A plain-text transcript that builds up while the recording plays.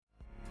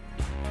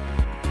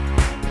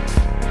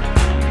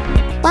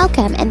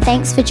Welcome and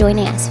thanks for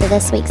joining us for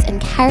this week's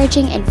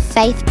encouraging and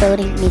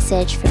faith-building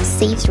message from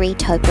C3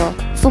 Taupo.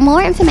 For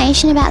more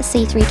information about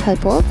C3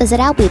 Taupo,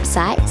 visit our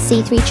website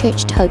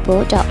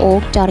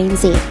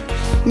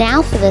c3churchtaupo.org.nz.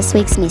 Now for this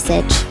week's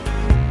message.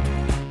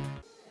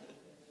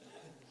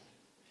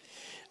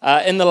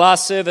 In the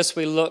last service,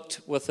 we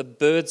looked with a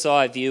bird's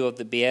eye view of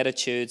the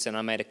Beatitudes, and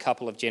I made a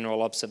couple of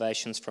general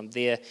observations from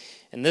there.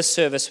 In this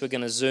service, we're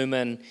going to zoom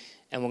in,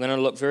 and we're going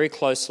to look very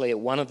closely at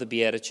one of the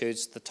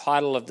Beatitudes. The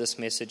title of this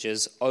message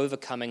is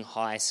Overcoming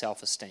High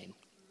Self-Esteem.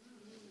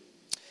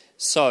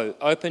 So,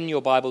 open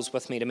your Bibles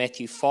with me to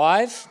Matthew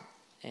 5,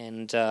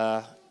 and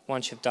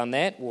once you've done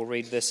that, we'll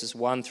read verses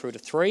 1 through to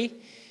 3,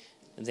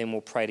 and then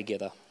we'll pray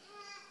together.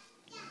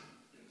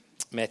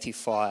 Matthew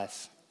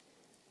 5.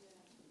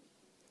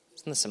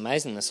 Isn't this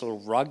amazing? This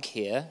little rug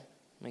here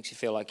makes you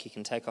feel like you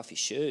can take off your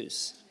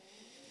shoes.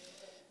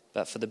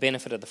 But for the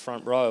benefit of the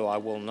front row, I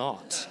will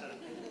not.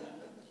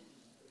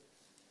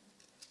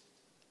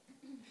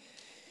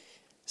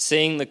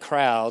 Seeing the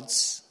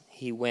crowds,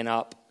 he went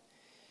up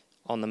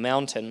on the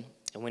mountain,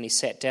 and when he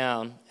sat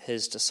down,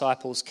 his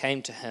disciples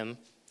came to him,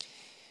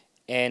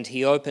 and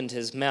he opened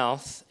his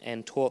mouth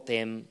and taught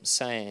them,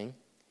 saying,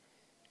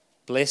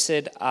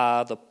 "Blessed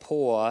are the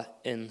poor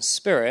in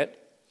spirit,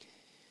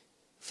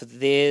 for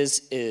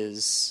theirs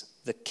is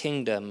the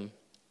kingdom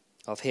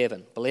of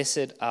heaven."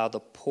 Blessed are the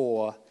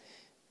poor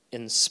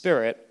in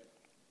spirit,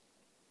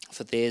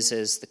 for theirs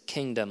is the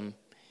kingdom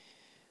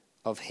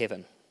of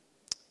heaven.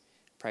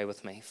 Pray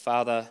with me.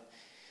 Father,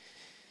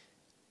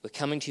 we're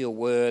coming to your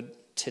word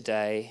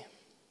today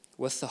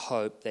with the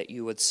hope that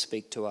you would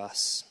speak to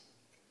us.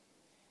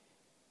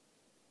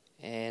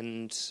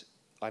 And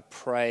I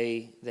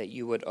pray that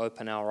you would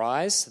open our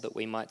eyes so that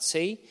we might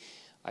see.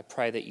 I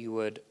pray that you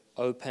would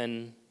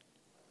open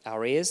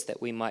our ears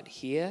that we might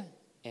hear,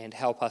 and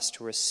help us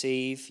to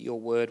receive your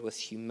word with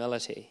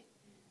humility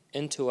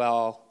into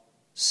our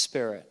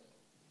spirit.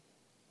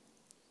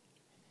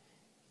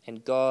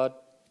 And God,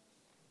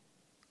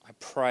 I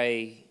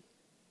pray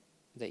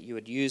that you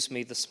would use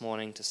me this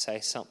morning to say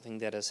something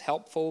that is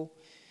helpful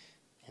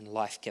and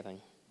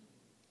life-giving.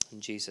 In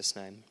Jesus'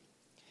 name,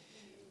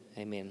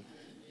 amen.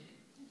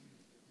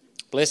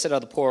 Blessed are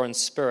the poor in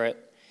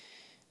spirit,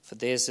 for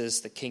theirs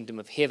is the kingdom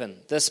of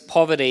heaven. This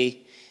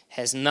poverty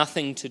has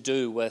nothing to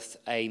do with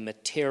a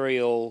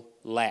material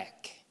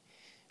lack,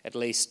 at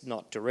least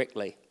not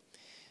directly.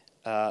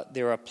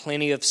 There are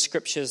plenty of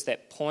scriptures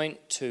that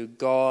point to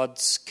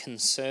God's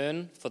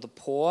concern for the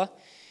poor,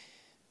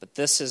 but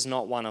this is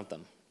not one of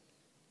them.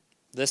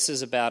 This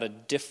is about a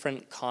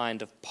different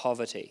kind of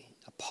poverty,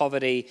 a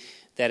poverty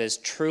that is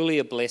truly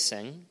a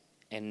blessing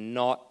and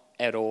not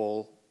at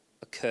all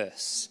a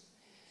curse,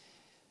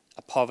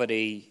 a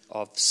poverty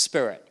of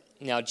spirit.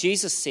 Now,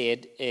 Jesus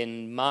said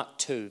in Mark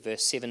 2,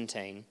 verse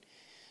 17,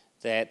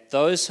 that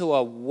those who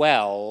are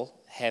well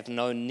have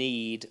no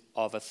need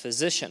of a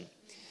physician,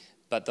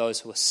 but those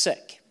who are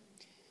sick.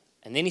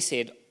 And then he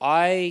said,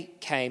 I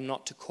came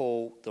not to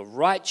call the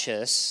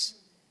righteous,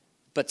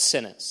 but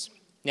sinners.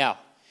 Now,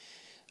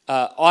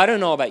 I don't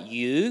know about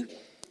you,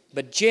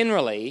 but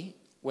generally,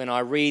 when I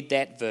read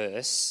that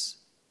verse,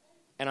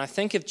 and I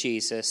think of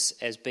Jesus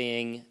as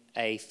being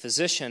a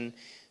physician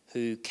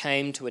who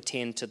came to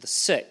attend to the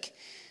sick,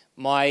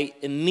 my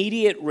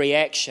immediate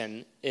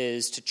reaction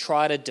is to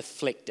try to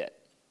deflect it,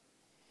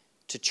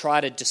 to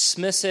try to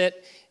dismiss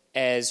it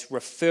as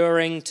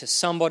referring to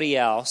somebody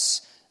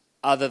else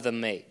other than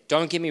me.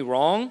 Don't get me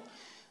wrong,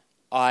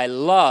 I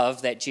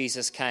love that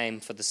Jesus came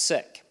for the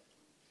sick,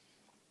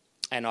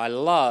 and I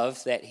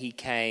love that he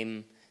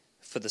came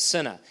for the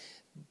sinner,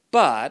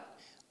 but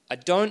I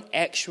don't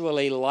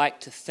actually like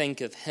to think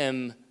of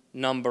him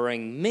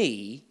numbering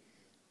me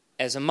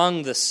as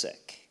among the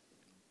sick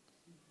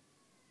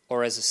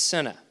or as a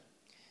sinner.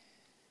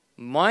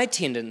 My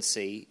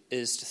tendency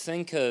is to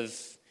think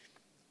of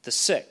the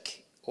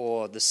sick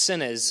or the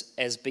sinners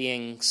as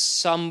being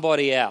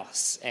somebody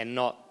else and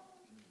not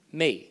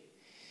me,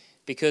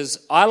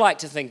 because I like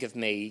to think of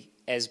me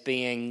as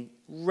being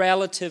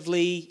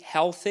relatively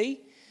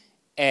healthy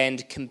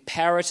and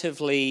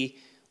comparatively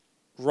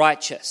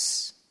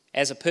righteous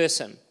as a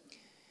person.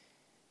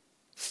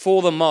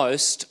 For the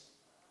most,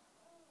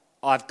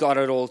 I've got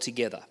it all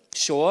together.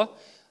 Sure,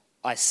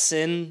 I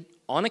sin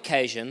on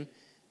occasion,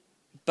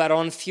 but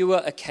on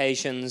fewer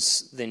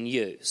occasions than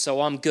you.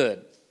 So I'm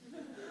good.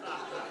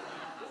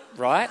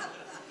 Right?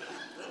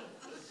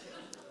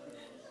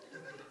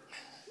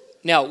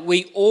 Now,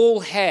 we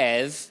all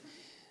have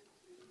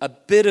a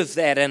bit of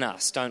that in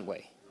us, don't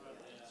we?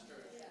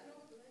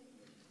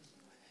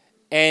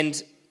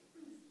 And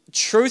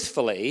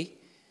truthfully,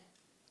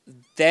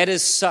 that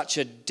is such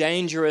a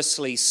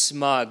dangerously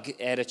smug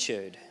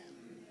attitude.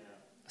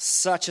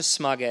 Such a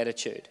smug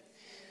attitude.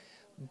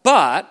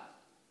 But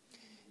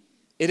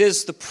it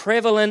is the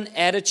prevalent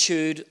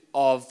attitude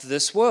of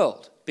this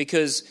world,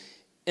 because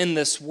in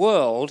this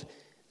world,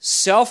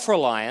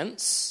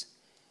 self-reliance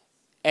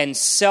and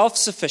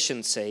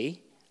self-sufficiency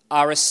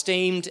are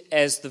esteemed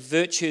as the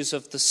virtues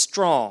of the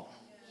strong,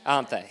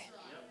 aren't they?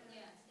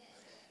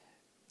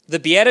 The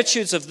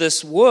Beatitudes of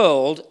this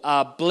world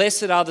are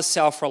blessed are the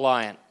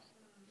self-reliant.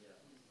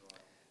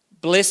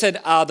 Blessed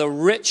are the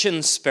rich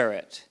in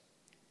spirit.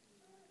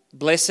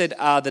 Blessed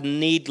are the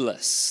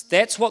needless.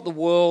 That's what the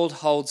world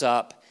holds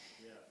up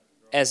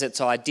as its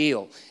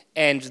ideal.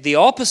 And the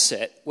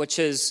opposite, which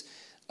is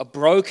a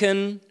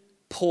broken,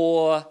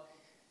 poor,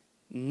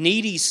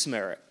 needy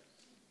spirit,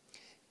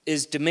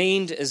 is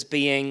demeaned as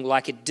being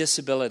like a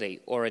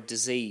disability or a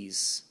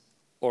disease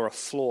or a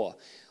flaw.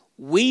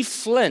 We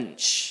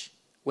flinch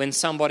when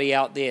somebody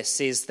out there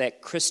says that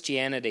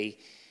Christianity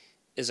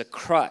is a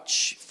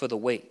crutch for the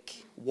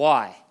weak.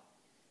 Why?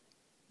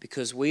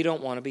 Because we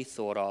don't want to be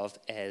thought of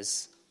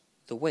as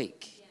the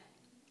weak.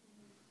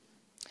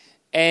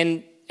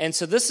 And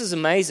so this is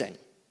amazing,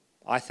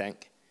 I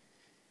think.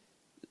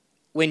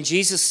 When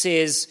Jesus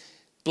says,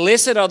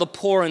 "Blessed are the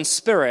poor in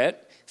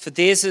spirit, for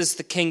theirs is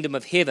the kingdom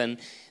of heaven,"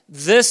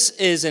 this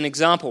is an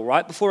example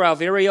right before our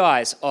very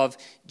eyes of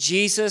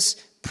Jesus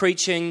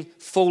preaching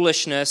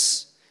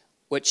foolishness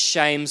which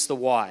shames the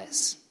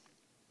wise.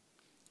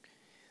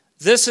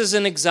 This is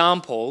an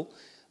example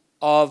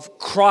of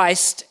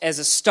Christ as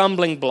a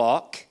stumbling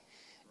block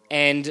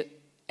and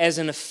as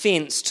an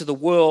offense to the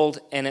world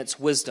and its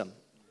wisdom.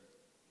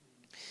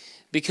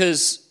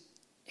 Because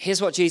here's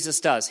what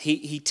Jesus does.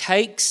 He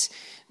takes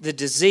the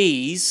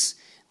disease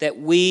that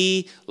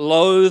we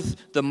loathe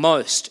the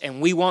most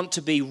and we want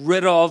to be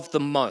rid of the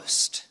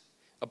most,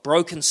 a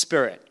broken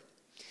spirit.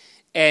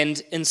 And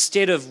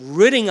instead of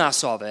ridding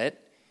us of it,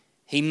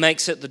 he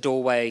makes it the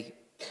doorway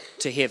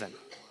to heaven.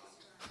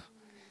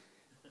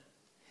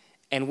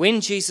 And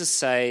when Jesus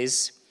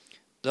says,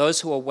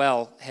 "Those who are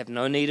well have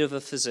no need of a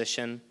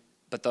physician,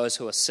 but those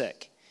who are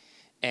sick,"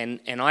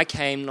 and I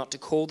came not to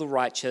call the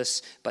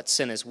righteous, but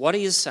sinners, what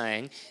he is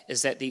saying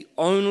is that the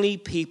only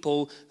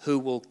people who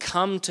will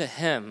come to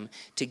him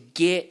to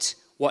get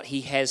what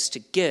he has to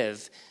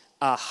give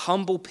are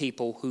humble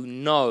people who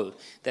know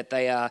that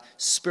they are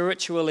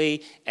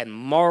spiritually and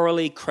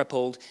morally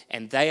crippled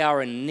and they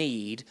are in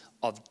need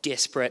of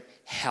desperate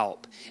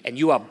help. And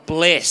you are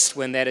blessed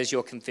when that is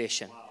your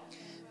confession,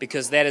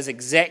 because that is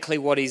exactly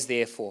what he's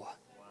there for.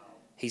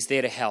 He's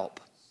there to help.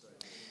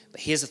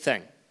 But here's the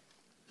thing.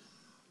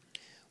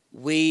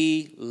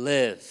 We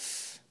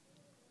live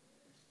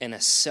in a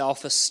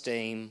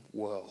self-esteem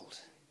world.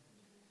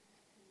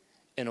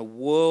 In a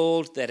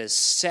world that is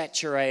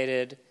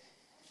saturated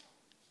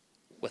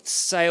with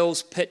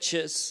sales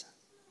pitches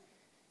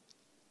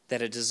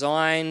that are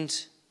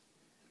designed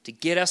to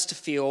get us to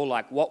feel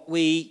like what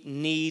we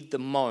need the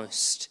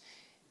most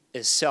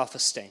is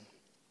self-esteem.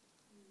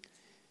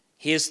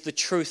 Here's the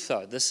truth,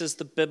 though. This is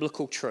the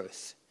biblical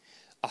truth.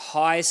 A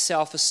high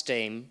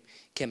self-esteem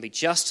can be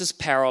just as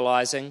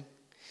paralyzing,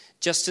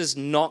 just as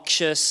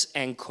noxious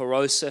and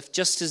corrosive,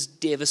 just as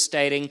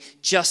devastating,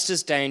 just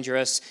as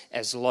dangerous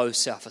as low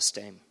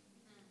self-esteem.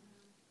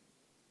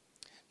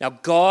 Now,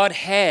 God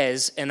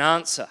has an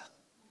answer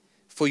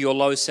for your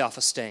low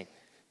self-esteem.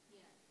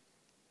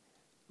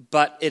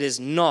 But it is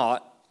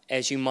not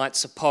as you might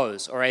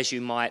suppose or as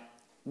you might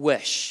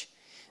wish,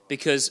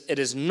 because it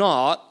is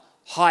not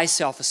high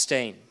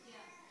self-esteem.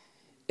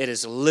 It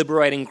is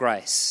liberating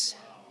grace.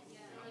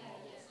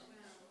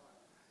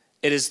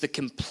 It is the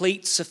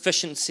complete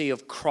sufficiency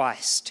of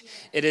Christ.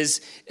 It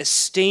is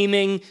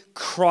esteeming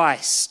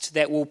Christ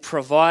that will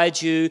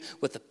provide you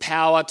with the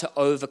power to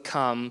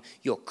overcome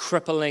your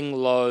crippling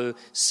low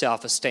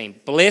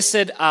self-esteem.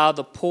 Blessed are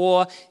the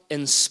poor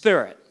in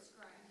spirit,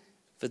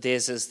 for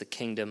theirs is the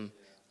kingdom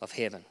of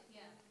heaven.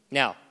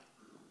 Now,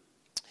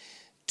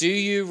 do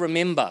you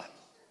remember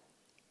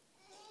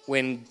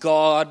when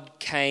God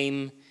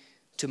came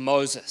to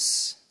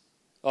Moses?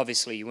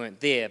 Obviously you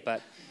weren't there,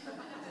 but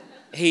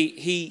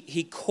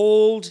he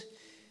called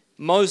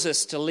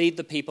Moses to lead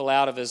the people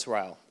out of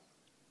Israel.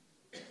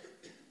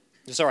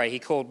 Sorry, he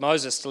called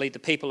Moses to lead the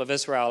people of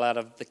Israel out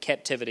of the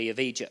captivity of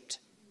Egypt.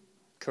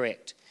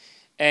 Correct.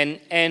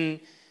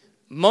 And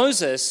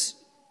Moses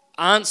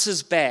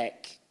answers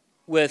back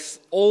with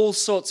all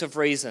sorts of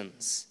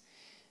reasons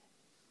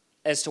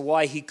as to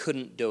why he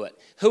couldn't do it.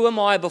 "Who am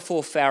I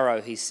before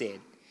Pharaoh?" he said.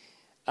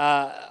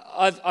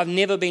 I've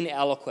never been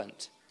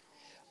eloquent.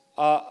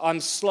 I'm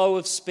slow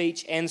of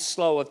speech and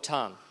slow of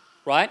tongue,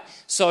 right?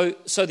 So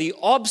the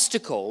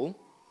obstacle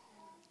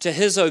to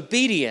his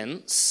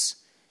obedience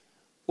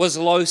was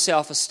low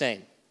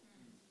self-esteem.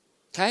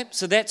 Okay?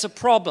 So that's a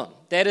problem.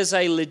 That is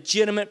a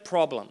legitimate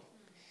problem.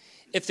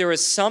 If there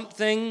is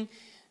something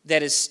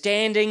that is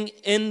standing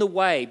in the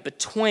way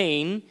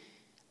between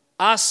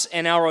us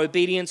and our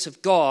obedience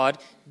of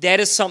God, that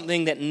is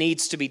something that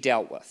needs to be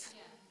dealt with.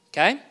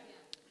 Okay?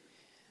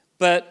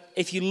 But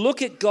if you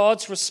look at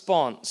God's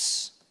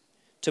response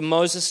to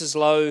Moses'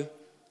 low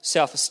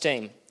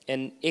self-esteem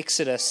in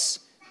Exodus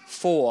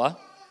 4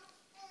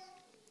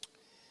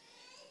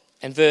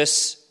 and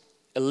verse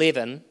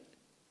 11,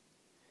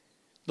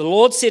 the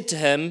Lord said to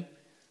him,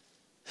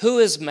 "Who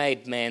has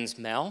made man's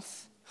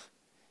mouth?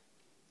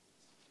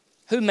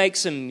 Who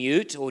makes him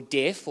mute or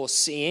deaf or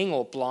seeing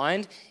or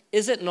blind?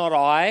 Is it not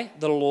I,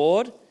 the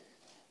Lord?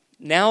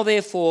 Now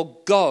therefore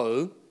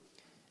go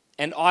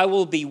and I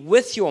will be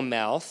with your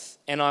mouth,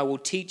 and I will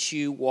teach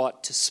you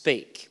what to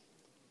speak.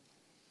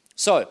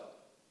 So,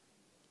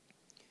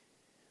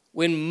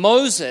 when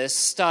Moses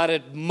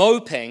started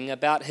moping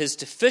about his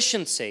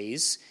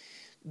deficiencies,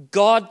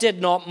 God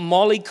did not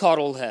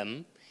mollycoddle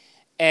him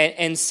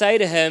and say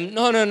to him,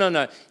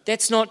 no,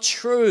 that's not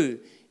true.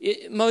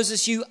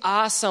 Moses, you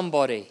are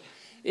somebody.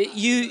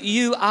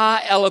 You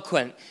are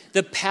eloquent.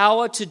 The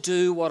power to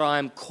do what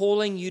I'm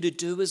calling you to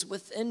do is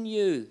within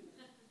you.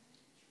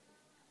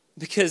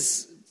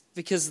 Because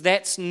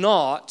that's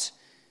not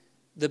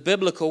the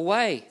biblical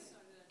way.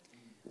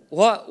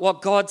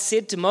 What God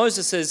said to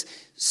Moses is,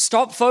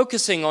 stop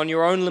focusing on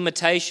your own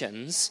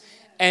limitations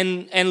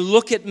and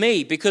look at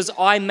me, because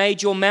I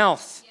made your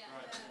mouth.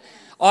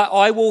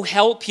 I will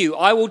help you.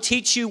 I will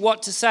teach you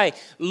what to say.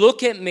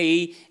 Look at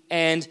me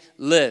and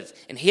live.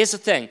 And here's the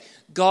thing.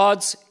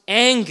 God's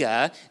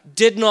anger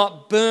did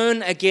not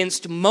burn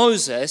against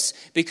Moses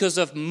because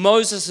of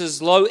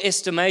Moses' low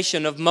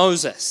estimation of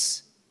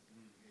Moses.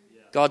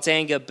 God's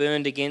anger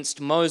burned against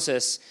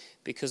Moses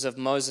because of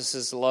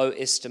Moses' low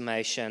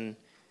estimation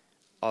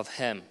of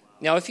him.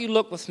 Now, if you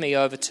look with me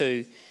over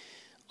to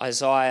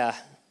Isaiah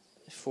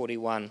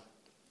 41,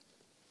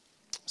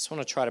 I just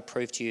want to try to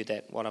prove to you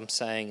that what I'm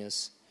saying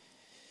is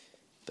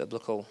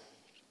biblical.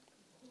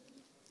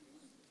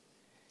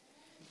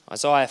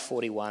 Isaiah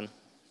 41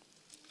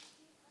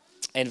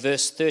 and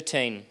verse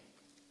 13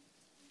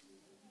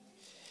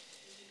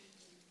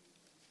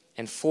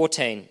 and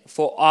 14.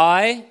 For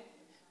I,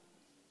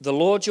 the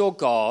Lord your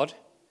God,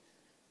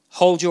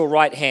 hold your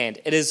right hand.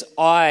 It is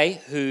I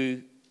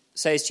who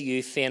says to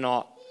you, fear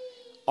not.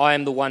 I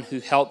am the one who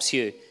helps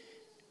you.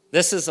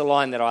 This is a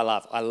line that I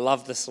love. I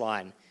love this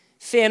line.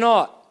 Fear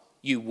not,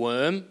 you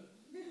worm,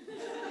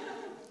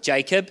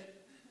 Jacob.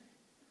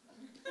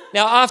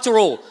 Now, after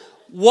all,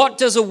 what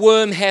does a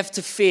worm have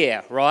to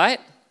fear, right?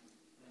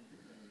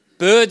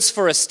 Birds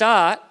for a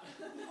start.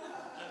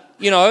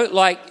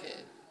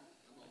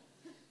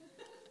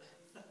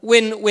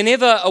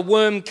 Whenever a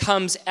worm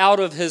comes out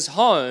of his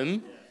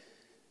home,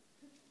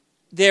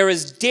 there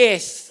is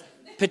death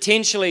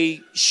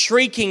potentially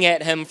shrieking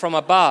at him from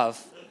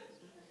above,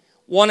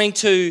 wanting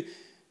to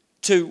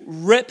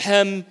rip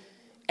him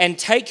and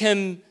take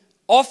him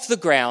off the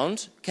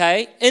ground,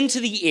 okay, into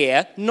the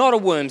air, not a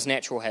worm's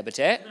natural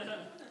habitat,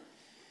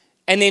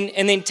 and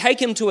then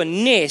take him to a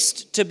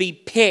nest to be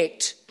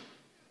pecked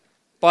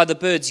by the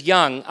bird's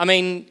young. I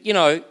mean,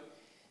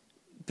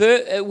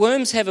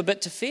 worms have a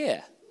bit to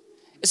fear.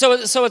 So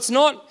it's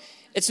not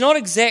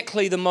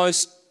exactly the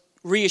most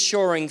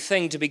reassuring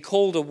thing to be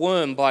called a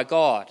worm by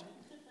God,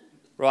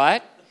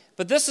 right?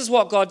 But this is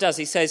what God does.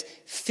 He says,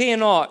 fear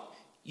not,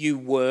 you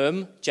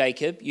worm,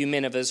 Jacob, you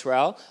men of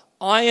Israel.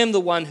 I am the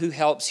one who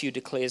helps you,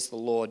 declares the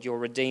Lord. Your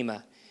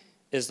Redeemer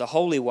is the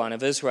Holy One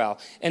of Israel.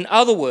 In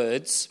other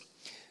words,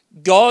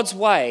 God's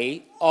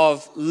way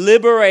of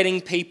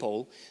liberating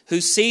people who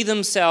see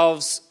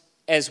themselves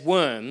as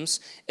worms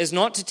is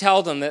not to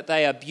tell them that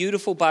they are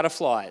beautiful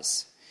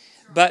butterflies,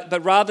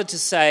 but rather to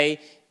say,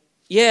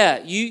 yeah,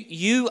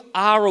 you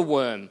are a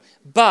worm,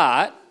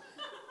 but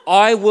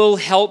I will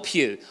help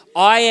you.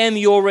 I am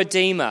your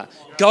Redeemer.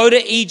 Go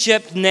to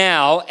Egypt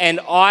now and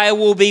I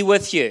will be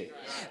with you.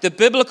 The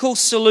biblical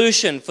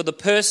solution for the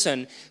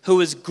person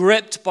who is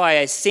gripped by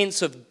a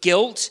sense of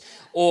guilt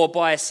or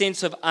by a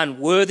sense of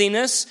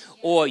unworthiness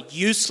or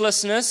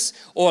uselessness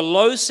or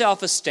low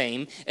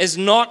self-esteem is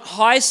not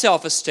high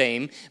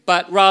self-esteem,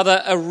 but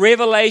rather a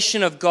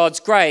revelation of God's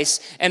grace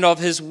and of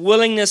his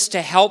willingness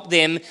to help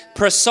them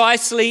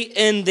precisely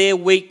in their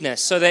weakness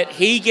so that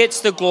he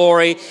gets the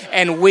glory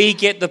and we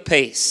get the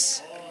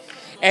peace.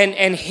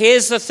 And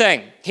here's the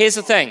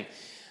thing.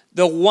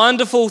 The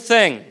wonderful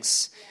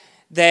things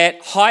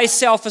that high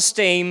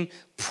self-esteem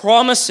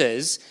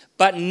promises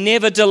but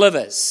never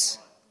delivers.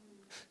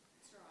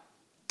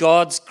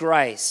 God's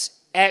grace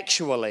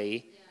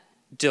actually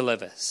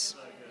delivers.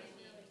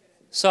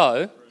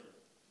 So,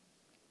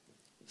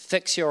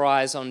 fix your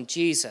eyes on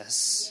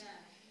Jesus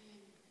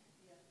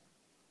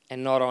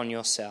and not on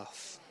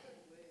yourself.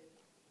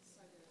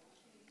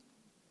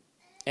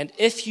 And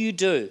if you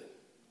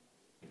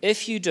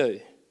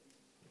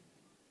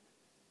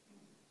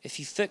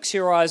fix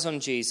your eyes on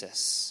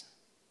Jesus,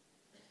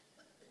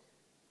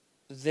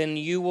 then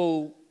you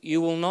will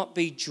not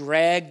be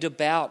dragged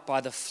about by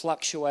the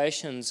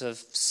fluctuations of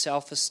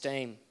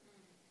self-esteem,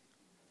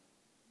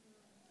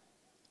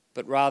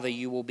 but rather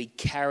you will be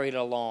carried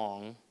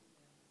along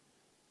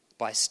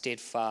by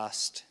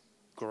steadfast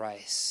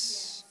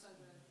grace.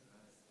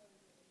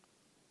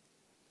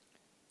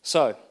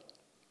 So,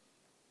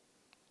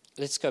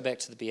 let's go back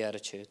to the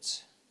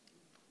Beatitudes.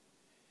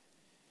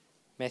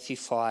 Matthew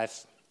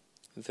 5,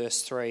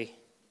 verse 3.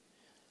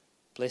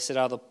 Blessed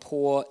are the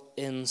poor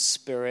in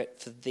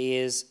spirit, for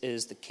theirs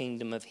is the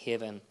kingdom of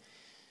heaven.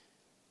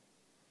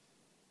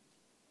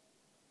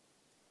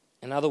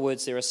 In other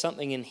words, there is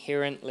something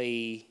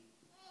inherently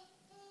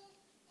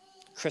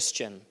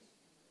Christian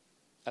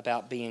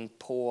about being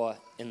poor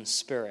in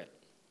spirit.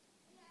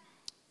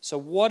 So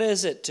what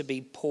is it to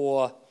be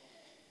poor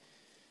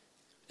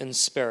in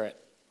spirit.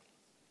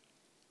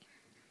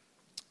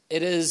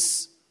 It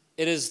is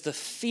the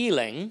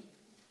feeling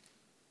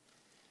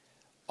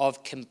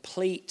of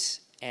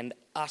complete and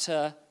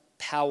utter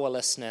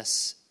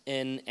powerlessness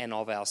in and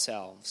of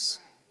ourselves.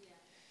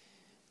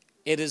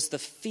 It is the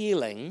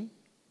feeling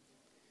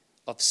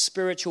of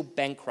spiritual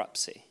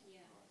bankruptcy,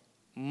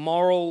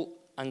 moral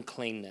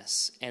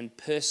uncleanness, and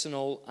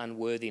personal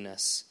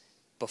unworthiness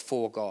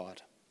before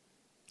God.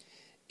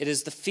 It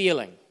is the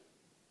feeling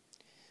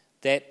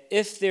that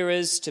if there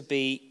is to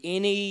be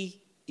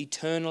any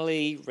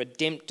eternally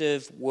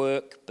redemptive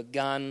work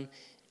begun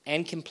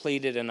and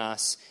completed in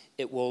us,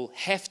 it will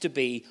have to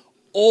be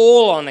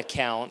all on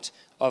account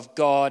of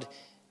God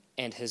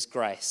and His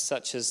grace,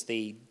 such as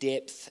the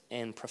depth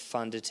and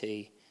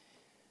profundity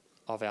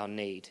of our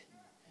need.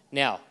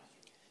 Now,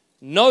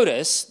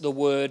 notice the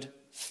word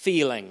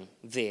feeling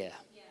there,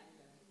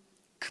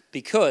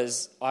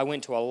 because I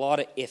went to a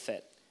lot of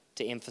effort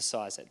to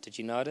emphasize it. Did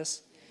you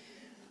notice?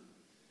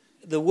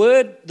 The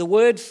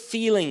word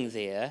feeling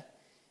there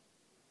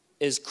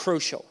is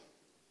crucial,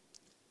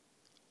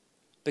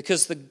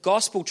 because the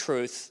gospel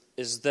truth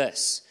is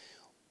this: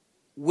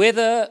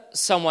 whether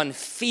someone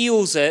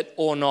feels it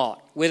or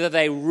not, whether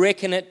they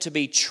reckon it to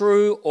be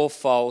true or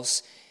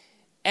false,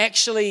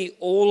 actually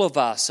all of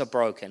us are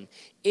broken.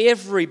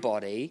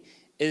 Everybody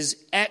is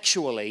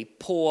actually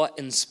poor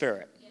in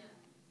spirit.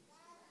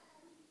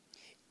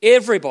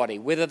 Everybody,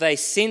 whether they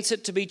sense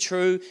it to be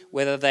true,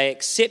 whether they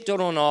accept it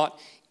or not,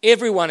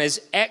 everyone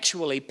is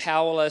actually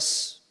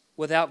powerless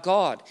without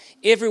God.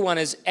 Everyone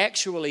is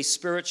actually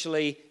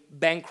spiritually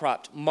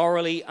bankrupt,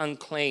 morally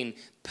unclean,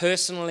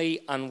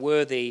 personally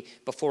unworthy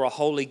before a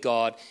holy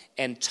God,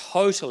 and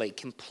totally,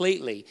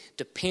 completely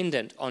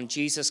dependent on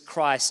Jesus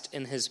Christ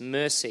in His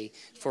mercy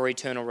for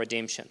eternal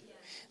redemption.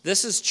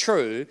 This is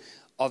true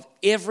of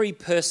every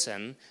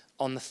person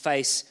on the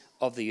face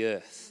of the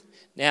earth.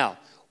 Now,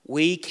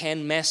 we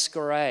can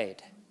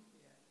masquerade.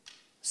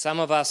 Some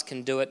of us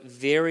can do it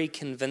very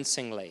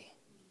convincingly,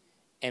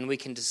 and we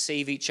can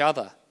deceive each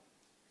other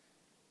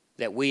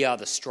that we are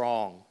the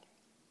strong,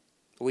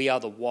 we are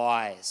the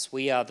wise,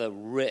 we are the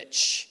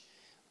rich,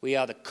 we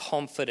are the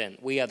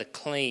confident, we are the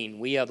clean,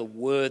 we are the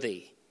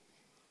worthy,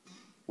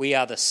 we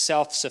are the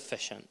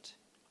self-sufficient.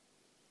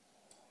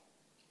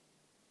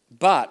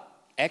 But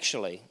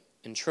actually,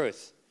 in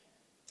truth,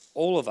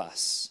 all of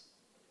us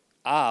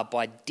are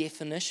by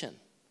definition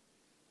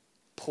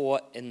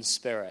poor in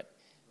spirit.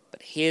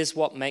 But here's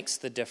what makes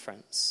the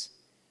difference.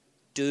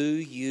 Do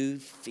you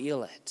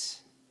feel it?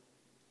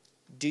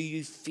 Do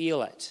you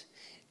feel it?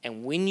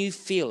 And when you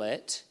feel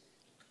it,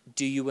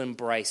 do you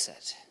embrace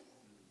it?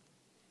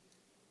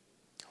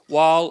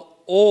 While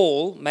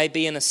all may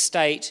be in a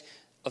state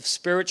of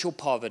spiritual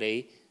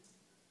poverty,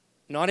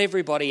 not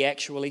everybody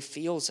actually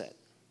feels it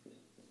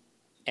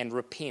and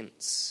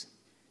repents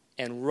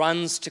and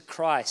runs to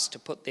Christ to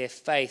put their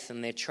faith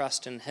and their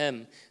trust in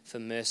Him for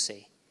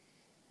mercy,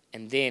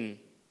 and then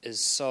is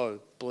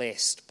so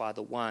blessed by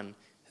the one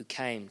who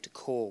came to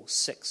call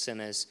sick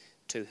sinners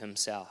to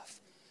Himself.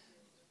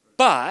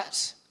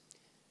 But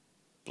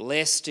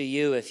blessed are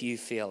you if you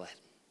feel it,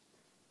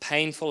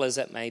 painful as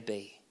it may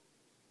be.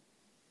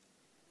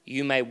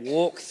 You may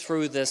walk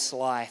through this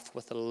life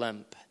with a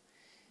limp,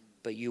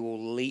 but you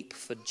will leap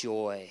for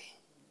joy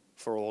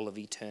for all of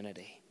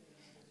eternity.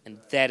 And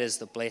that is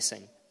the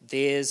blessing.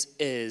 Theirs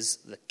is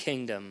the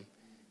kingdom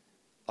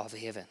of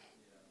heaven.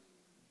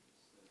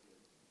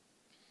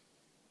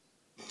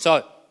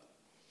 So,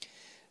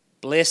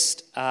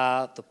 blessed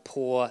are the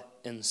poor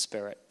in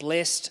spirit.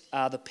 Blessed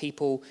are the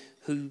people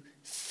who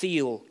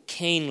feel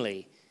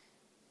keenly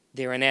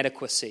their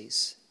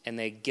inadequacies and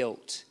their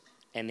guilt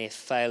and their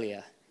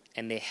failure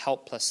and their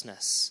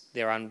helplessness,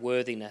 their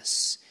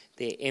unworthiness,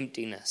 their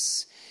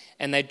emptiness.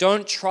 And they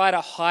don't try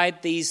to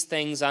hide these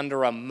things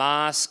under a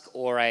mask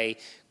or a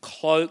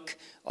cloak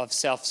of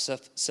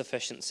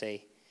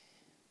self-sufficiency,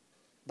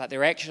 but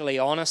they're actually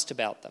honest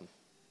about them,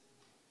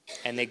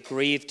 and they're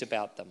grieved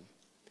about them,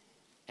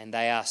 and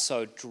they are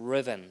so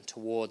driven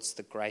towards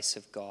the grace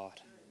of God.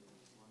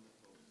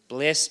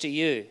 Blessed are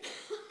you,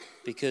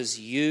 because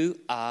you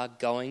are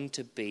going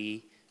to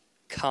be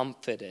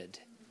comforted,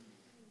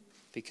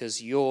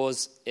 because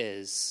yours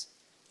is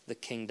the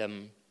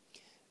kingdom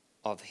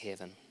of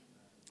heaven.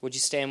 Would you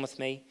stand with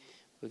me?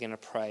 We're going to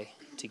pray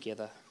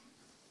together.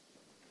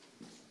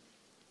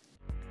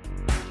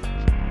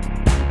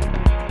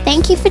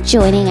 Thank you for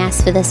joining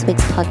us for this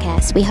week's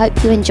podcast. We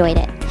hope you enjoyed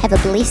it. Have a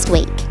blessed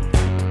week.